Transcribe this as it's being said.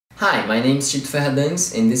Hi, my name is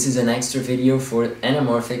Rectilux and this is an extra video for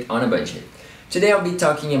Anamorphic on a budget. Today I'll be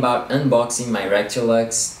talking about unboxing my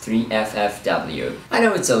Rectilux 3FF-W. I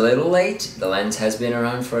know it's a little late, the lens has been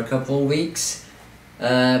around for a couple of weeks,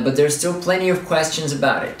 but there's still plenty of questions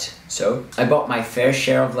about it. So, I bought my fair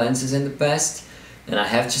share of lenses in the past, and I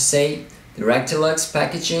have to say, the Rectilux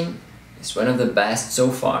packaging is one of the best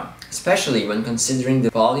so far, especially when considering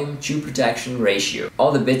the volume to protection ratio.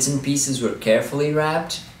 All the bits and pieces were carefully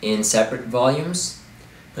wrapped in separate volumes.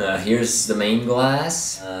 Here's the main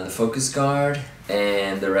glass, the focus guard,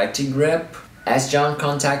 and the Recti grip. As John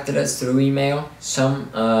contacted us through email, some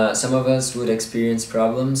of us would experience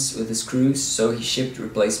problems with the screws, so he shipped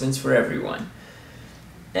replacements for everyone.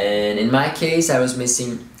 And in my case, I was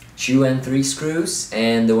missing 2 and 3 screws,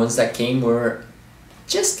 and the ones that came were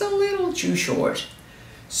just a little too short.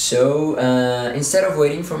 So instead of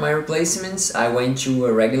waiting for my replacements, I went to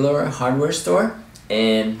a regular hardware store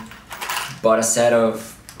and bought a set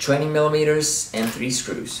of 20mm and 3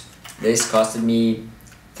 screws. This costed me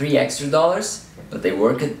 $3 extra, but they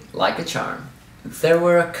work like a charm. There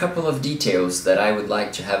were a couple of details that I would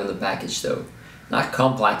like to have in the package though. Not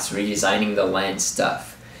complex redesigning the lens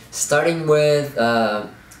stuff. Starting with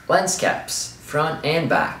lens caps, front and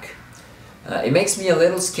back. It makes me a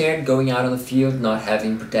little scared going out on the field not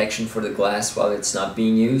having protection for the glass while it's not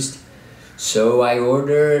being used. So I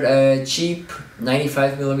ordered a cheap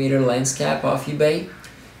 95mm lens cap off eBay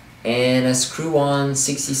and a screw-on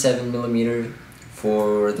 67mm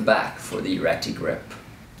for the back for the Recti grip.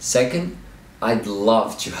 Second, I'd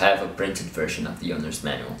love to have a printed version of the owner's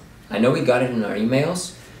manual. I know we got it in our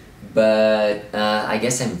emails, but I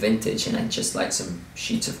guess I'm vintage and I just like some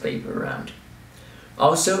sheets of paper around.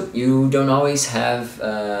 Also, you don't always have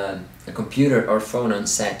a computer or phone on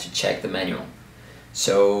set to check the manual,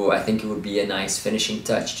 so I think it would be a nice finishing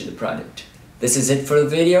touch to the product. This is it for the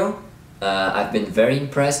video. I've been very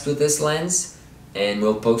impressed with this lens and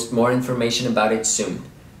we'll post more information about it soon.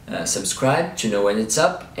 Subscribe to know when it's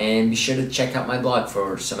up and be sure to check out my blog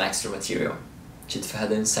for some extra material.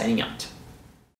 Rectilux signing out.